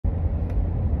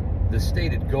the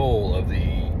stated goal of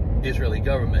the Israeli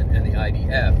government and the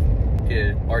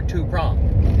IDF are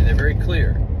two-pronged, and they're very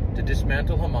clear: to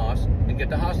dismantle Hamas and get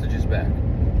the hostages back.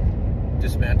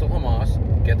 Dismantle Hamas,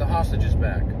 get the hostages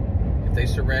back. If they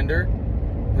surrender,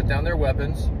 put down their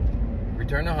weapons,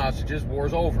 return the hostages,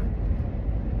 war's over.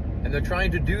 And they're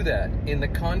trying to do that in the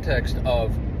context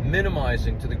of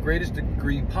minimizing to the greatest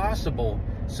degree possible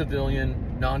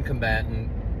civilian, non-combatant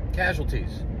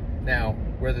casualties. Now,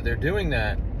 whether they're doing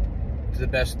that to the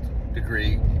best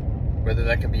degree, whether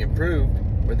that can be improved,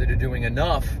 whether they're doing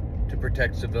enough to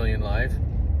protect civilian life,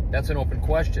 that's an open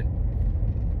question.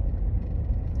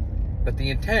 But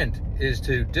the intent is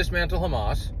to dismantle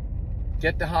Hamas,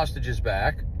 get the hostages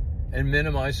back, and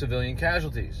minimize civilian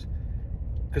casualties.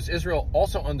 Because Israel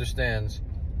also understands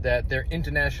that their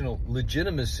international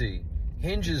legitimacy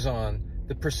hinges on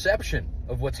the perception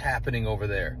of what's happening over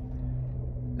there.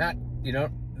 Not,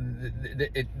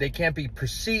 they can't be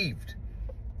perceived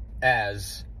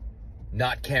as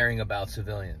not caring about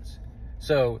civilians.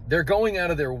 So they're going out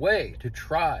of their way to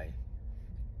try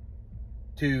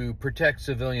to protect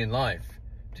civilian life,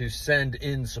 to send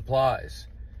in supplies,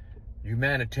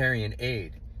 humanitarian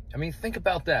aid. I mean, think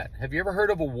about that. Have you ever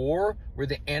heard of a war where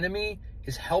the enemy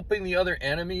is helping the other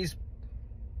enemies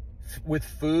with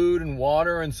food and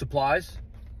water and supplies?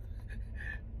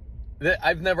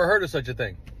 I've never heard of such a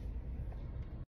thing.